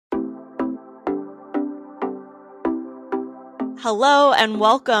Hello and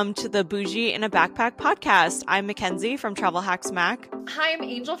welcome to the Bougie in a Backpack podcast. I'm Mackenzie from Travel Hacks Mac. Hi, I'm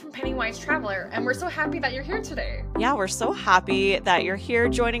Angel from Pennywise Traveler, and we're so happy that you're here today. Yeah, we're so happy that you're here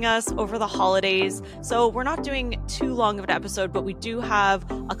joining us over the holidays. So we're not doing too long of an episode, but we do have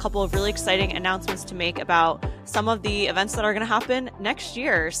a couple of really exciting announcements to make about some of the events that are going to happen next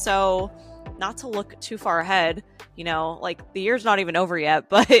year. So not to look too far ahead, like the year's not even over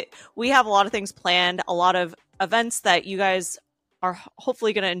yet, but we have a lot of things planned, a lot of events that you guys are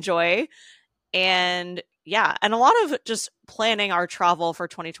hopefully going to enjoy. And yeah, and a lot of just planning our travel for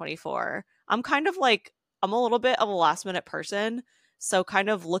 2024. I'm a little bit of a last minute person. So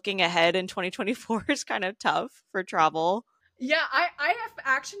kind of looking ahead in 2024 is kind of tough for travel. Yeah, I have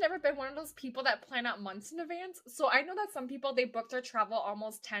actually never been one of those people that plan out months in advance. So I know that some people, they book their travel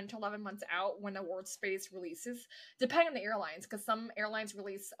almost 10 to 11 months out when award space releases, depending on the airlines, because some airlines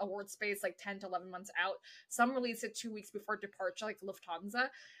release award space like 10 to 11 months out. Some release it 2 weeks before departure, like Lufthansa.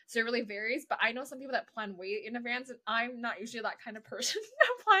 So it really varies. But I know some people that plan way in advance, and I'm not usually that kind of person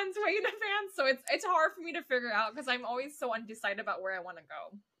that plans way in advance. So it's hard for me to figure out because I'm always so undecided about where I want to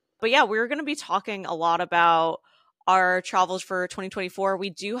go. But yeah, we're going to be talking a lot about our travels for 2024.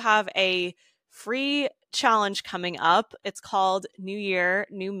 We do have a free challenge coming up. It's called New Year,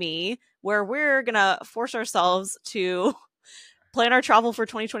 New Me, where we're going to force ourselves to plan our travel for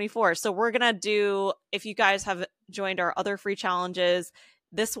 2024. So we're going to do, if you guys have joined our other free challenges,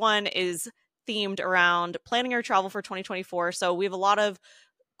 this one is themed around planning your travel for 2024. So we have a lot of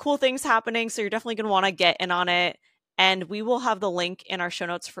cool things happening. So you're definitely going to want to get in on it. And we will have the link in our show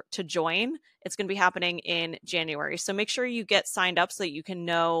notes to join. It's going to be happening in January. So make sure you get signed up so that you can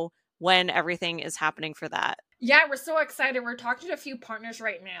know when everything is happening for that. Yeah, we're so excited. We're talking to a few partners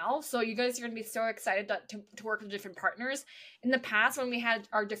right now. So you guys are going to be so excited to work with different partners. In the past, when we had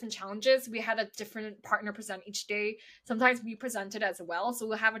our different challenges, we had a different partner present each day. Sometimes we presented as well. So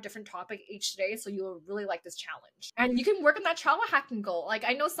we'll have a different topic each day. So you'll really like this challenge. And you can work on that travel hacking goal. Like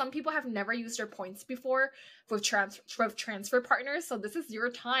I know some people have never used their points before with transfer partners. So this is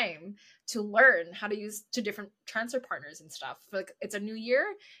your time to learn how to use to different transfer partners and stuff. Like it's a new year.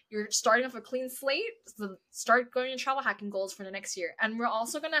 You're starting off a clean slate. So start going to travel hacking goals for the next year. And we're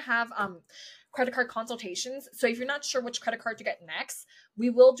also going to have credit card consultations. So if you're not sure which credit card to get next, we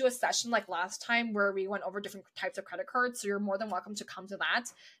will do a session like last time where we went over different types of credit cards. So you're more than welcome to come to that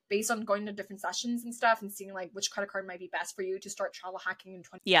based on going to different sessions and stuff and seeing like which credit card might be best for you to start travel hacking in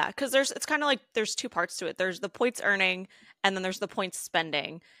 20. Yeah, because it's kind of like there's two parts to it. There's the points earning and then there's the points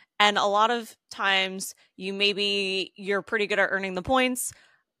spending. And a lot of times you're pretty good at earning the points,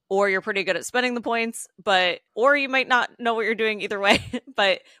 or you're pretty good at spending the points, or you might not know what you're doing either way.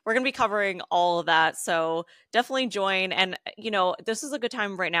 But we're going to be covering all of that. So definitely join. And, this is a good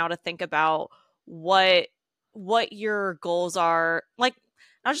time right now to think about what your goals are, like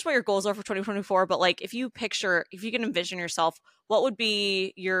not just what your goals are for 2024, but like if you can envision yourself, what would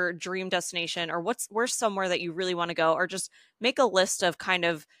be your dream destination, or where's somewhere that you really want to go, or just make a list of kind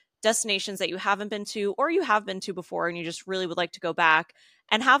of destinations that you haven't been to or you have been to before and you just really would like to go back,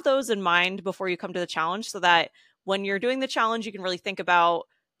 and have those in mind before you come to the challenge so that when you're doing the challenge, you can really think about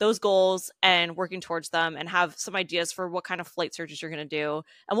those goals and working towards them and have some ideas for what kind of flight searches you're going to do.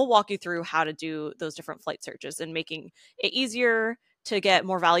 And we'll walk you through how to do those different flight searches and making it easier to get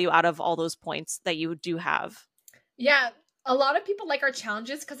more value out of all those points that you do have. Yeah. A lot of people like our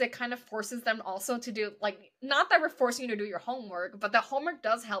challenges because it kind of forces them also to do, like, not that we're forcing you to do your homework, but the homework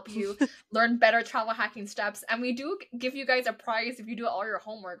does help you learn better travel hacking steps. And we do give you guys a prize if you do all your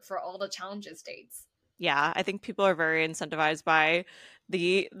homework for all the challenges dates. Yeah, I think people are very incentivized by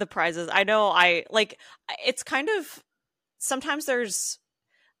the prizes. I know it's kind of, sometimes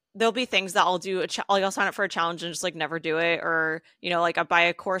there'll be things that I'll do I'll sign up for a challenge and just like never do it, or like I buy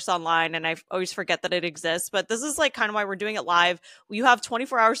a course online and I always forget that it exists. But this is like kind of why we're doing it live. You have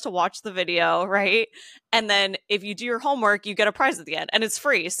 24 hours to watch the video, right? And then if you do your homework, you get a prize at the end and it's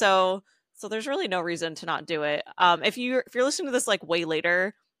free. So there's really no reason to not do it. If you're listening to this like way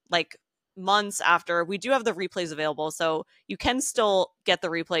later, like months after, we do have the replays available, so you can still get the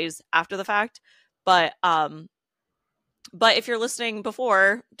replays after the fact. But if you're listening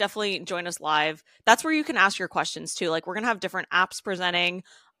before, definitely join us live. That's where you can ask your questions too. Like we're going to have different apps presenting,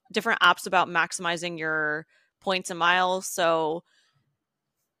 different apps about maximizing your points and miles. So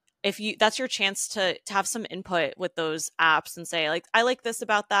that's your chance to have some input with those apps and say like, I like this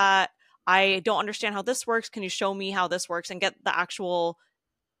about that. I don't understand how this works. Can you show me how this works? And get the actual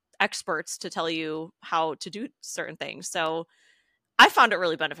experts to tell you how to do certain things. So I found it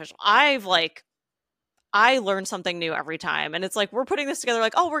really beneficial. I learn something new every time. And it's like, we're putting this together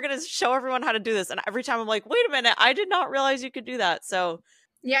like, oh, we're going to show everyone how to do this. And every time I'm like, wait a minute, I did not realize you could do that. So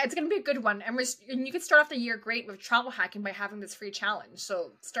yeah, it's going to be a good one. And you can start off the year great with travel hacking by having this free challenge.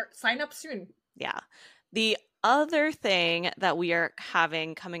 So sign up soon. Yeah. The other thing that we are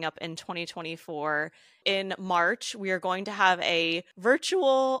having coming up in 2024, in March, we are going to have a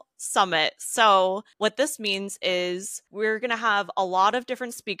virtual summit. So what this means is we're going to have a lot of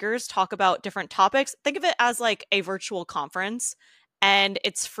different speakers talk about different topics. Think of it as like a virtual conference, and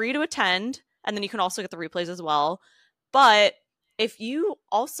it's free to attend. And then you can also get the replays as well. But if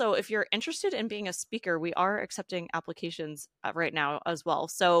you're interested in being a speaker, we are accepting applications right now as well.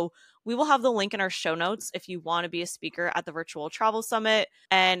 So we will have the link in our show notes if you want to be a speaker at the Virtual Travel Summit.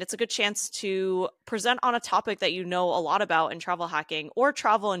 And it's a good chance to present on a topic that you know a lot about in travel hacking or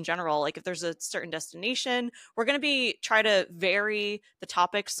travel in general. Like if there's a certain destination, we're going to try to vary the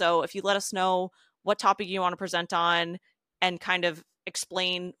topic. So if you let us know what topic you want to present on and kind of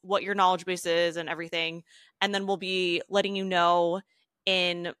explain what your knowledge base is and everything, and then we'll be letting you know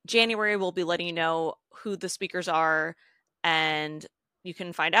in January, we'll be letting you know who the speakers are, and you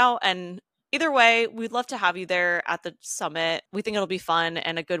can find out. And either way, we'd love to have you there at the summit. We think it'll be fun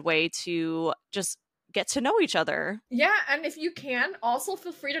and a good way to just get to know each other. Yeah, and if you can, also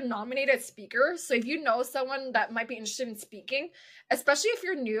feel free to nominate a speaker. So if you know someone that might be interested in speaking, especially if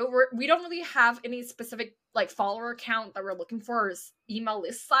you're new, we don't really have any specific like follower count that we're looking for or email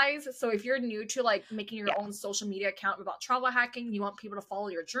list size. So if you're new to like making your own social media account about travel hacking, you want people to follow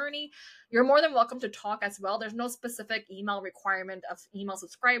your journey, you're more than welcome to talk as well. There's no specific email requirement of email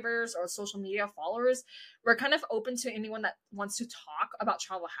subscribers or social media followers. We're kind of open to anyone that wants to talk about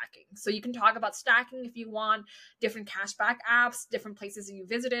travel hacking. So you can talk about stacking if you want, different cashback apps, different places that you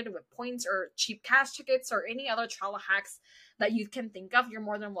visited with points or cheap cash tickets, or any other travel hacks that you can think of. You're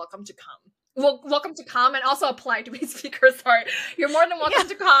more than welcome to come. Well, welcome to come and also apply to be speaker. Sorry. You're more than welcome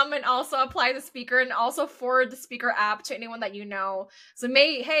to come and also apply the speaker, and also forward the speaker app to anyone that you know. So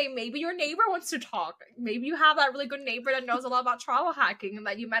maybe your neighbor wants to talk. Maybe you have that really good neighbor that knows a lot about travel hacking and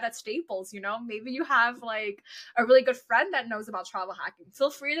that you met at Staples, Maybe you have like a really good friend that knows about travel hacking. Feel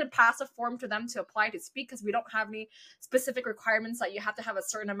free to pass a form to them to apply to speak, because we don't have any specific requirements that you have to have a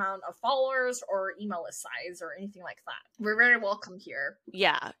certain amount of followers or email list size or anything like that. We're very welcome here.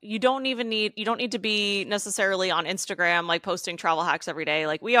 Yeah, you don't need to be necessarily on Instagram like posting travel hacks every day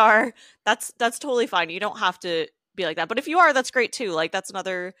like we are. That's totally fine. You don't have to be like that. But if you are, that's great too. Like that's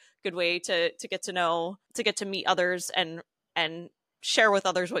another good way to get to meet others and share with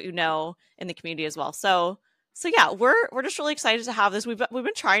others what you know in the community as well. So yeah, we're just really excited to have this. We've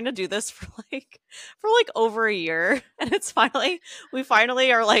been trying to do this for over a year, and we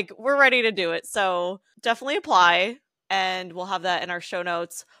finally are like, we're ready to do it. So definitely apply. And we'll have that in our show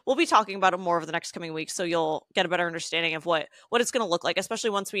notes. We'll be talking about it more over the next coming weeks, so you'll get a better understanding of what it's going to look like, especially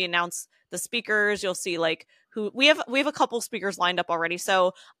once we announce the speakers. You'll see like who we have a couple speakers lined up already.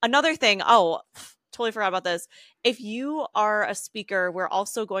 So another thing, totally forgot about this. If you are a speaker, we're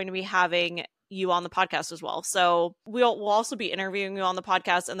also going to be having you on the podcast as well. So we'll also be interviewing you on the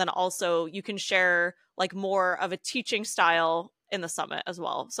podcast, and then also you can share like more of a teaching style in the summit as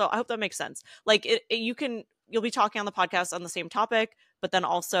well. So I hope that makes sense. Like you'll be talking on the podcast on the same topic, but then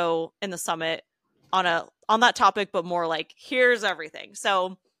also in the summit on that topic, but more like here's everything.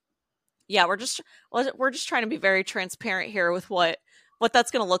 So yeah, we're just trying to be very transparent here with what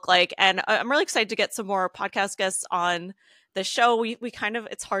that's going to look like. And I'm really excited to get some more podcast guests on the show. We kind of,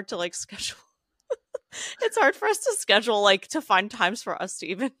 it's hard to like schedule. It's hard for us to schedule, like to find times for us to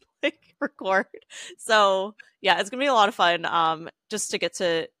even like record. So yeah, it's gonna be a lot of fun. Just to get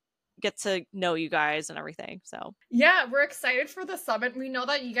to know you guys and everything. So yeah, we're excited for the summit. We know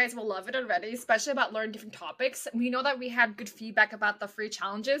that you guys will love it already, especially about learning different topics. We know that we had good feedback about the free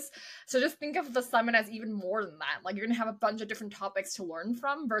challenges. So just think of the summit as even more than that. Like you're gonna have a bunch of different topics to learn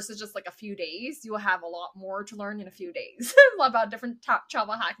from versus just like a few days. You will have a lot more to learn in a few days about different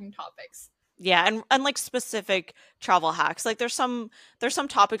travel hacking topics. Yeah, and like specific travel hacks. Like there's some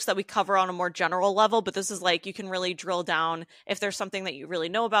topics that we cover on a more general level, but this is like you can really drill down if there's something that you really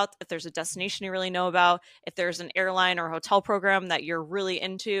know about, if there's a destination you really know about, if there's an airline or hotel program that you're really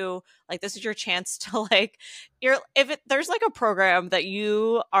into. Like this is your chance to like there's like a program that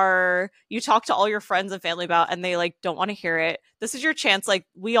you talk to all your friends and family about and they like don't want to hear it. This is your chance. Like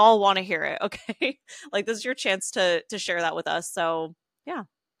we all want to hear it, okay? Like this is your chance to share that with us. So yeah.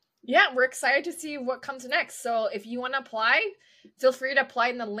 Yeah, we're excited to see what comes next. So if you want to apply, feel free to apply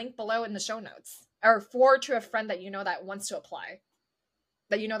in the link below in the show notes, or forward to a friend that you know that wants to apply,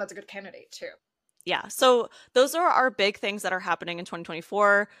 that you know that's a good candidate too. Yeah. So those are our big things that are happening in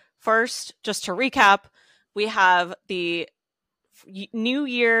 2024. First, just to recap, we have the New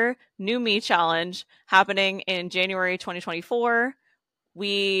Year, New Me challenge happening in January 2024.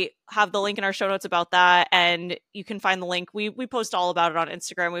 We have the link in our show notes about that, and you can find the link. We post all about it on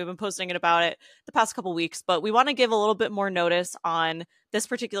Instagram. We've been posting about it the past couple weeks, but we want to give a little bit more notice on this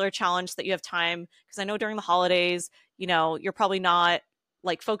particular challenge so that you have time, because I know during the holidays, you're probably not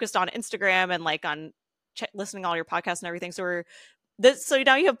like focused on Instagram and like on listening to all your podcasts and everything. So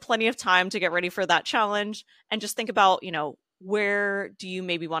now you have plenty of time to get ready for that challenge and just think about, where do you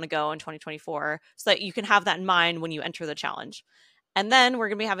maybe want to go in 2024 so that you can have that in mind when you enter the challenge. And then we're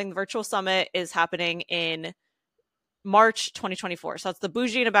going to be having the virtual summit is happening in March 2024. So that's the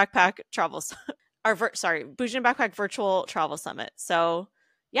Bougie in a Backpack Bougie in a Backpack virtual travel summit. So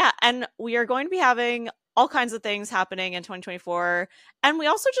yeah, and we are going to be having all kinds of things happening in 2024. And we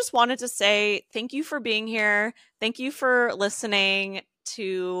also just wanted to say thank you for being here. Thank you for listening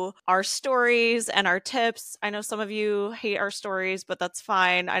to our stories and our tips. I know some of you hate our stories, but that's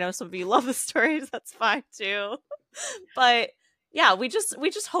fine. I know some of you love the stories. That's fine too. But yeah, we just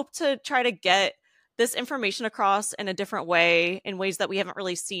hope to try to get this information across in a different way, in ways that we haven't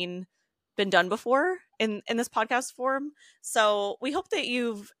really been done before in this podcast form. So we hope that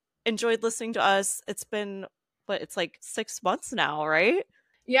you've enjoyed listening to us. It's been, it's like 6 months now, right?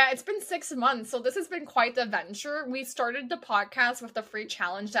 Yeah, it's been 6 months, so this has been quite the venture. We started the podcast with the free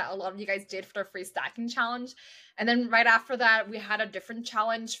challenge that a lot of you guys did for the free stacking challenge. And then right after that, we had a different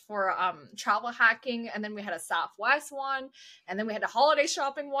challenge for travel hacking. And then we had a Southwest one. And then we had a holiday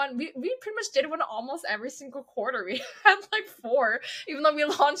shopping one. We pretty much did one almost every single quarter. We had like 4, even though we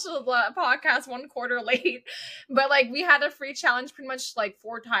launched the podcast 1 quarter late. But like we had a free challenge pretty much like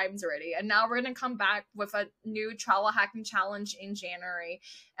 4 times already. And now we're going to come back with a new travel hacking challenge in January.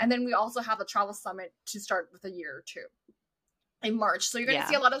 And then we also have a travel summit to start with a year or 2 in March. So you're going to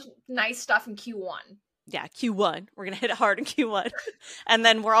see a lot of nice stuff in Q1. Yeah, Q1. We're going to hit it hard in Q1. And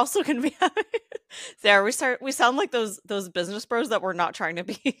then we're also going to be there. We sound like those business bros that we're not trying to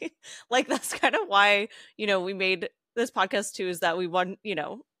be. Like, that's kind of why, we made this podcast too, is that we want, you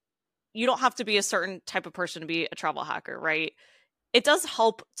don't have to be a certain type of person to be a travel hacker, right? It does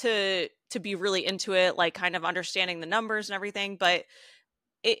help to be really into it, like kind of understanding the numbers and everything. But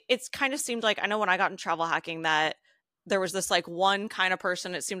it's kind of seemed like, I know when I got in travel hacking that there was this like one kind of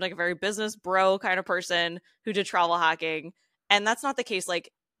person, it seemed like a very business bro kind of person who did travel hacking. And that's not the case.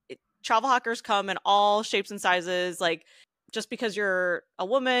 Like travel hackers come in all shapes and sizes. Like just because you're a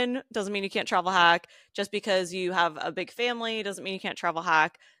woman doesn't mean you can't travel hack. Just because you have a big family doesn't mean you can't travel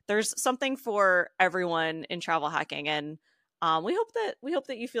hack. There's something for everyone in travel hacking. And we hope that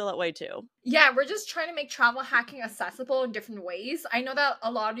you feel that way too. Yeah, we're just trying to make travel hacking accessible in different ways. I know that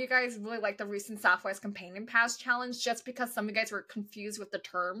a lot of you guys really like the recent Southwest Companion Pass challenge just because some of you guys were confused with the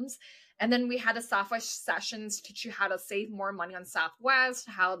terms. And then we had a Southwest sessions to teach you how to save more money on Southwest,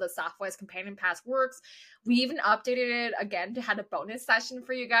 how the Southwest Companion Pass works. We even updated it again to have a bonus session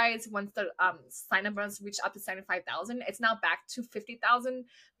for you guys once the sign-up bonus reached up to 75,000. It's now back to 50,000.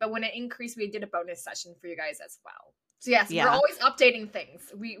 But when it increased, we did a bonus session for you guys as well. So yes, we're always updating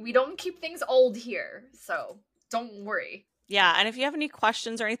things. We don't keep things old here, so don't worry. Yeah, and if you have any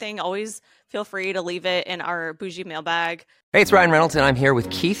questions or anything, always feel free to leave it in our Bougie mailbag. Hey, it's Ryan Reynolds, and I'm here with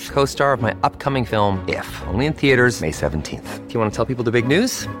Keith, co-star of my upcoming film, If, only in theaters May 17th. Do you want to tell people the big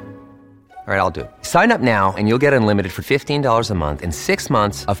news? All right, I'll do it. Sign up now and you'll get unlimited for $15 a month and 6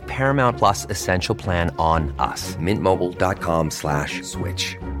 months of Paramount Plus Essential Plan on us.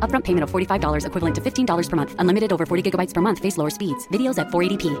 MintMobile.com/switch. Upfront payment of $45 equivalent to $15 per month. Unlimited over 40 gigabytes per month. Face lower speeds. Videos at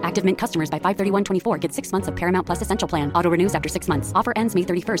 480p. Active Mint customers by 531.24 get 6 months of Paramount Plus Essential Plan. Auto renews after 6 months. Offer ends May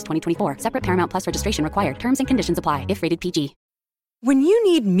 31st, 2024. Separate Paramount Plus registration required. Terms and conditions apply if rated PG. When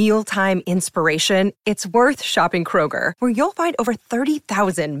you need mealtime inspiration, it's worth shopping Kroger, where you'll find over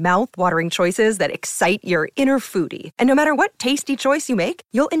 30,000 mouth-watering choices that excite your inner foodie. And no matter what tasty choice you make,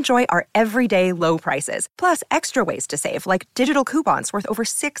 you'll enjoy our everyday low prices, plus extra ways to save, like digital coupons worth over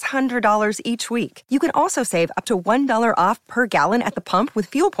 $600 each week. You can also save up to $1 off per gallon at the pump with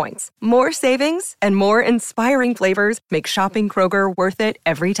fuel points. More savings and more inspiring flavors make shopping Kroger worth it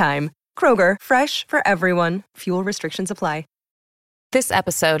every time. Kroger, fresh for everyone. Fuel restrictions apply. This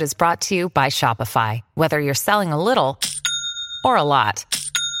episode is brought to you by Shopify. Whether you're selling a little or a lot,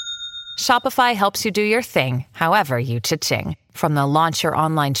 Shopify helps you do your thing, however you cha-ching. From the launch your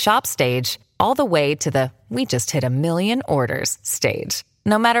online shop stage, all the way to the we just hit 1 million orders stage.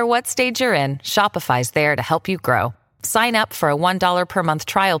 No matter what stage you're in, Shopify's there to help you grow. Sign up for a $1 per month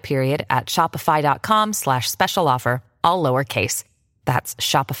trial period at shopify.com/special offer, all lowercase. That's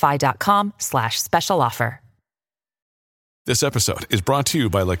shopify.com/special offer. This episode is brought to you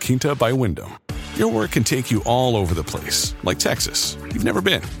by La Quinta by Wyndham. Your work can take you all over the place, like Texas. You've never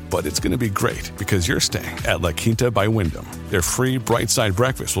been, but it's going to be great because you're staying at La Quinta by Wyndham. Their free Bright Side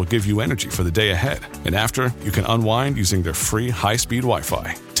breakfast will give you energy for the day ahead. And after, you can unwind using their free high-speed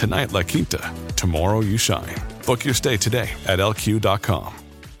Wi-Fi. Tonight, La Quinta. Tomorrow, you shine. Book your stay today at LQ.com.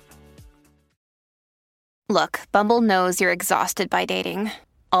 Look, Bumble knows you're exhausted by dating.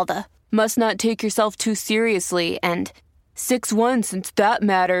 All the must not take yourself too seriously and 6'1" since that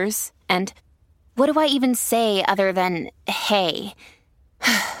matters. And what do I even say other than hey?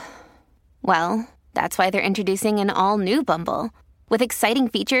 Well, that's why they're introducing an all-new Bumble with exciting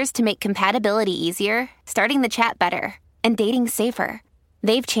features to make compatibility easier, starting the chat better, and dating safer.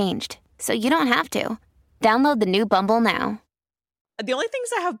 They've changed, so you don't have to. Download the new Bumble now. The only things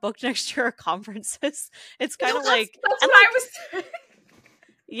I have booked next year are conferences. It's kind of that's what like, I was.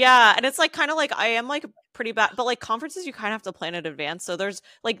 yeah, and it's like kind of like I am like pretty bad, but like conferences you kind of have to plan in advance. So there's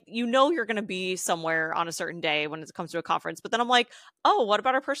like you're going to be somewhere on a certain day when it comes to a conference. But then I'm like, oh, what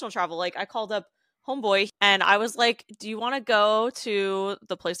about our personal travel? Like I called up Homeboy and I was like, do you want to go to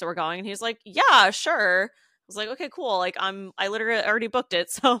the place that we're going? And he's like, yeah, sure. I was like, okay, cool. Like I literally already booked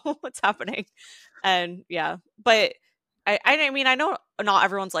it, so what's happening? And yeah, but I mean, I know not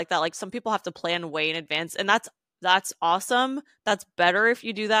everyone's like that. Like some people have to plan way in advance, and that's awesome. That's better if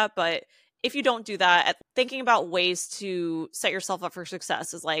you do that. But if you don't do that, thinking about ways to set yourself up for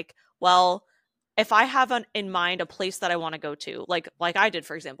success is like, well, if I have in mind a place that I want to go to, like I did,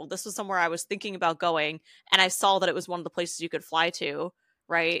 for example, this was somewhere I was thinking about going, and I saw that it was one of the places you could fly to,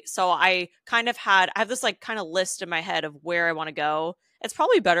 right? So I have this like kind of list in my head of where I want to go. It's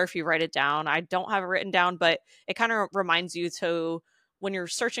probably better if you write it down. I don't have it written down, but it kind of reminds you to, when you're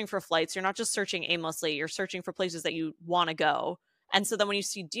searching for flights, you're not just searching aimlessly, you're searching for places that you want to go. And so then when you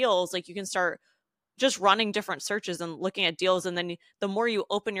see deals, like you can start just running different searches and looking at deals. And then the more you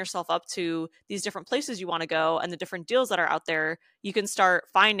open yourself up to these different places you want to go and the different deals that are out there, you can start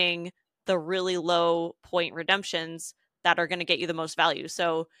finding the really low point redemptions that are going to get you the most value.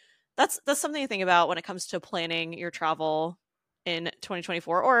 So that's something to think about when it comes to planning your travel in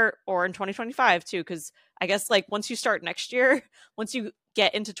 2024 or in 2025 too, because I guess like once you start next year, once you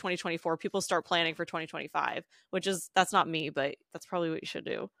get into 2024, people start planning for 2025, that's not me, but that's probably what you should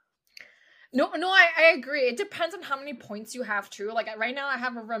do. No, I agree. It depends on how many points you have too. Like right now I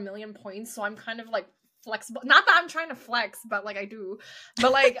have over 1 million points, so I'm kind of like flexible. Not that I'm trying to flex, but like I do.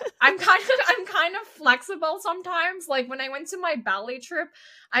 But like I'm kind of flexible sometimes. Like when I went to my ballet trip,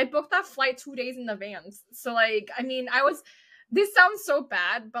 I booked that flight 2 days in advance. So like, I mean, this sounds so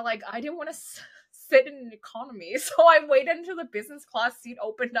bad, but like I didn't want to sit in an economy, so I waited until the business class seat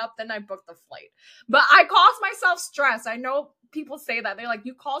opened up, then I booked the flight. But I caused myself stress. I know people say that. They're like,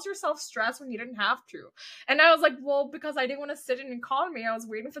 you caused yourself stress when you didn't have to. And I was like, well, because I didn't want to sit in economy, I was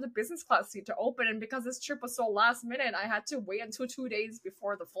waiting for the business class seat to open, and because this trip was so last minute, I had to wait until 2 days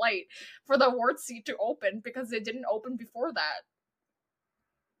before the flight for the award seat to open because it didn't open before that.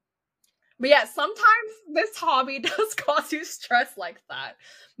 But yeah, sometimes this hobby does cause you stress like that.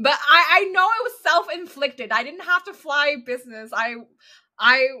 But I know it was self-inflicted. I didn't have to fly business. I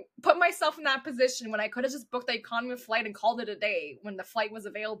put myself in that position when I could have just booked the economy flight and called it a day when the flight was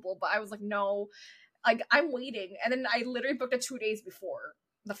available. But I was like, no, like I'm waiting. And then I literally booked it 2 days before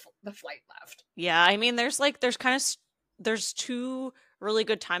the flight left. Yeah, I mean, there's two really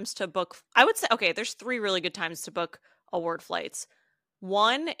good times to book. I would say, okay, there's 3 really good times to book award flights.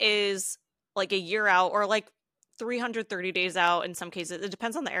 One is like a year out or like 330 days out in some cases. It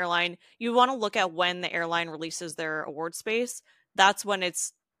depends on the airline. You want to look at when the airline releases their award space. That's when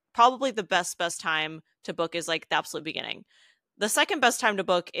it's probably the best time to book is like the absolute beginning. The second best time to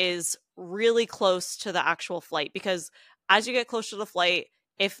book is really close to the actual flight, because as you get closer to the flight,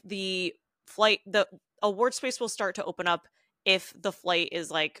 the award space will start to open up if the flight is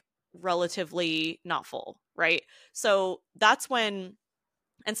like relatively not full, right? So that's when.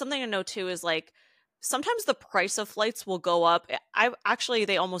 And something to know too is like sometimes the price of flights will go up.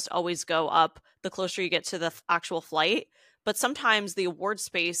 They almost always go up the closer you get to the actual flight. But sometimes the award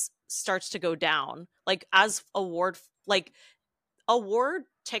space starts to go down. Like as award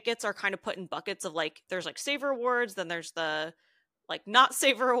tickets are kind of put in buckets of like, there's like Savor Awards, then there's the like not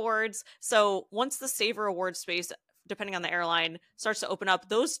Savor Awards. So once the Savor Award space, depending on the airline, starts to open up,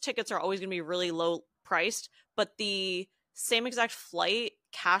 those tickets are always going to be really low priced, but the same exact flight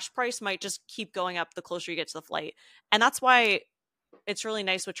cash price might just keep going up the closer you get to the flight. And that's why it's really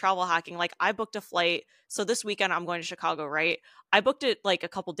nice with travel hacking. Like I booked a flight. So this weekend I'm going to Chicago, right? I booked it like a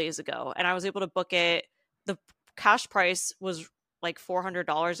couple days ago and I was able to book it. The cash price was like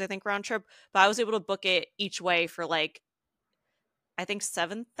 $400, I think, round trip. But I was able to book it each way for like, I think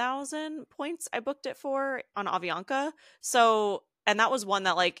 7,000 points I booked it for on Avianca. So, and that was one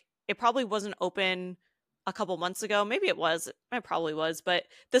that like, it probably wasn't open a couple months ago. Maybe it was. It probably was. But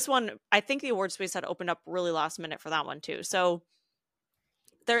this one, I think the award space had opened up really last minute for that one too. So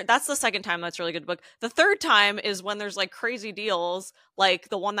that's the second time that's really good to book. The third time is when there's like crazy deals, like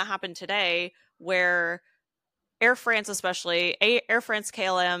the one that happened today where Air France, especially Air France,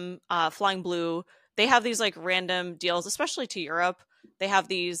 KLM, Flying Blue, they have these like random deals, especially to Europe. They have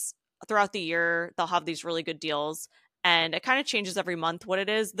these throughout the year. They'll have these really good deals, and it kind of changes every month what it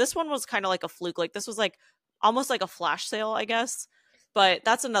is. This one was kind of like a fluke. Like this was like almost like a flash sale, I guess. But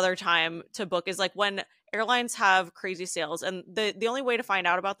that's another time to book, is like when airlines have crazy sales. And the only way to find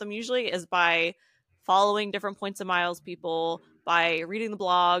out about them usually is by following different points of miles people, by reading the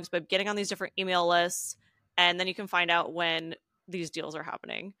blogs, by getting on these different email lists. And then you can find out when these deals are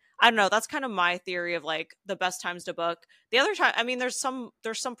happening. I don't know. That's kind of my theory of like the best times to book. The other time, I mean, there's some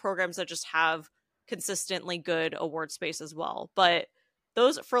programs that just have consistently good award space as well. But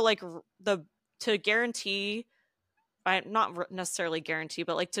those for like to guarantee, not necessarily guarantee,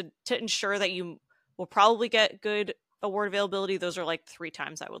 but like to ensure that you will probably get good award availability, those are like 3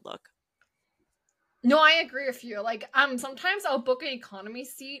 times I would look. No, I agree with you. Like, sometimes I'll book an economy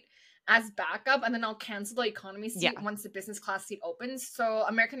seat as backup, and then I'll cancel the economy seat once the business class seat opens. So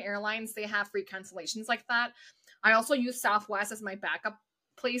American Airlines, they have free cancellations like that. I also use Southwest as my backup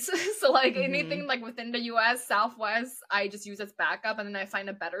places. So like anything like within the US, Southwest, I just use as backup, and then I find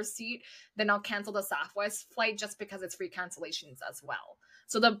a better seat, then I'll cancel the Southwest flight just because it's free cancellations as well.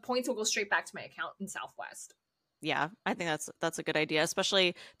 So the points will go straight back to my account in Southwest. Yeah, I think that's a good idea,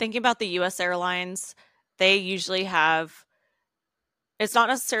 especially thinking about the US airlines. They usually have, it's not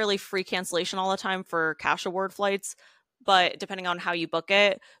necessarily free cancellation all the time for cash award flights, but depending on how you book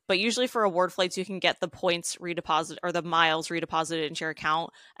it. But usually for award flights, you can get the points redeposited or the miles redeposited into your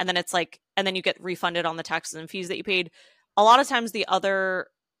account. And then it's like, and then you get refunded on the taxes and fees that you paid. A lot of times the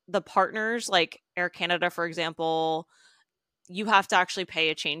partners, like Air Canada, for example, you have to actually pay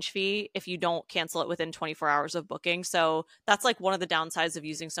a change fee if you don't cancel it within 24 hours of booking. So that's like one of the downsides of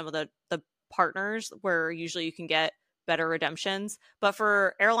using some of the partners, where usually you can get better redemptions. But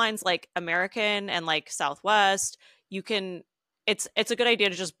for airlines like American and like Southwest, you can, it's a good idea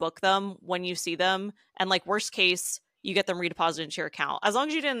to just book them when you see them. And like worst case, you get them redeposited into your account. As long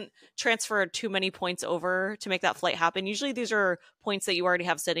as you didn't transfer too many points over to make that flight happen. Usually these are points that you already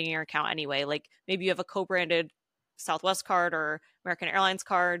have sitting in your account anyway. Like maybe you have a co-branded Southwest card or American Airlines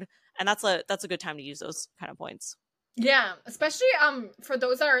card, and that's a good time to use those kind of points. Yeah, especially for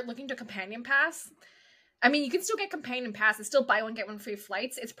those that are looking to Companion Pass. I mean, you can still get Companion Pass and still buy one get one free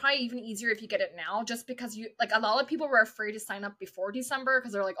flights. It's probably even easier if you get it now, just because you like a lot of people were afraid to sign up before December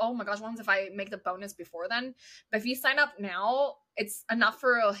because they're like, oh my gosh, what happens if I make the bonus before then? But if you sign up now, it's enough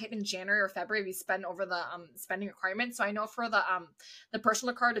for a hit in January or February if you spend over the spending requirement. So I know for the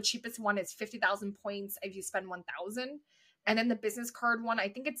personal card, the cheapest one is 50,000 points if you spend 1,000, and then the business card one, I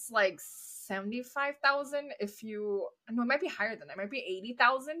think it's like 75,000 if you, no, it might be higher than that. It might be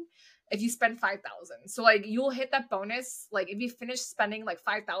 80,000 if you spend 5,000. So like you'll hit that bonus. Like if you finish spending like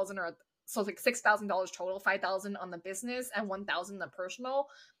 5,000 or so like $6,000 total, 5,000 on the business and 1,000 the personal,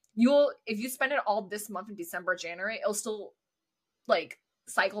 if you spend it all this month in December, January, it'll still like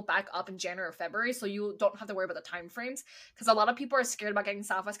cycle back up in January or February, so you don't have to worry about the time frames, because a lot of people are scared about getting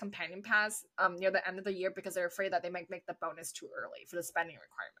Southwest Companion Pass near the end of the year because they're afraid that they might make the bonus too early for the spending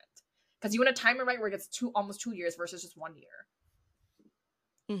requirement, because you want to time it right where it gets almost 2 years versus just 1 year.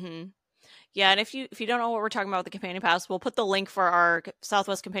 Yeah, and if you don't know what we're talking about with the Companion Pass, we'll put the link for our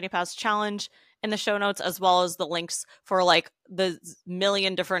Southwest Companion Pass challenge in the show notes, as well as the links for like the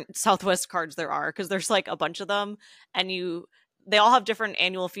million different Southwest cards there are, because there's like a bunch of them, and they all have different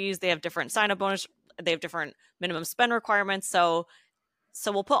annual fees. They have different sign-up bonus. They have different minimum spend requirements. So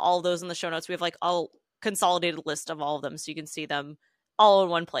we'll put all of those in the show notes. We have like a consolidated list of all of them, so you can see them all in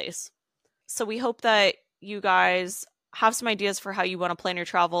one place. So we hope that you guys have some ideas for how you want to plan your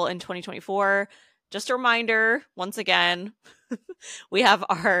travel in 2024. Just a reminder, once again, we have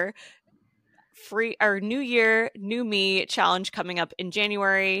our New Year, New Me challenge coming up in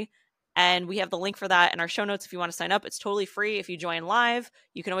January. And we have the link for that in our show notes if you want to sign up. It's totally free if you join live.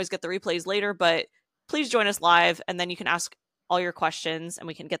 You can always get the replays later, but please join us live, and then you can ask all your questions and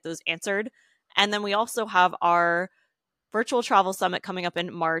we can get those answered. And then we also have our virtual travel summit coming up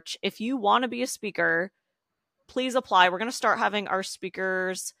in March. If you want to be a speaker, please apply. We're going to start having our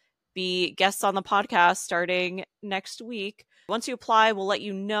speakers be guests on the podcast starting next week. Once you apply, we'll let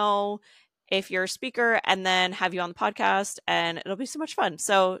you know if you're a speaker and then have you on the podcast, and it'll be so much fun.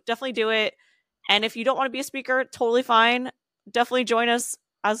 So definitely do it. And if you don't want to be a speaker, totally fine. Definitely join us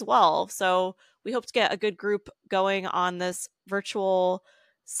as well. So we hope to get a good group going on this virtual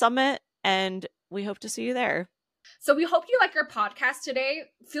summit, and we hope to see you there. So we hope you like our podcast today.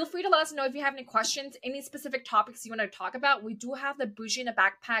 Feel free to let us know if you have any questions, any specific topics you want to talk about. We do have the Bougie in a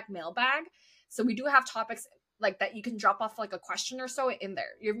Backpack mailbag. So we do have topics like that you can drop off like a question or so in there.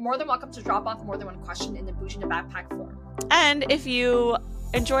 You're more than welcome to drop off more than one question in the Bougie in a Backpack form. And if you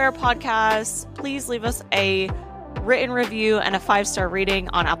enjoy our podcast, please leave us a written review and a 5-star rating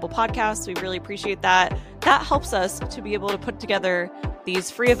on Apple Podcasts. We really appreciate that. That helps us to be able to put together these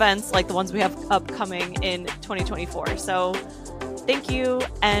free events like the ones we have upcoming in 2024. So thank you,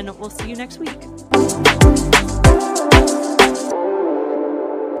 and we'll see you next week.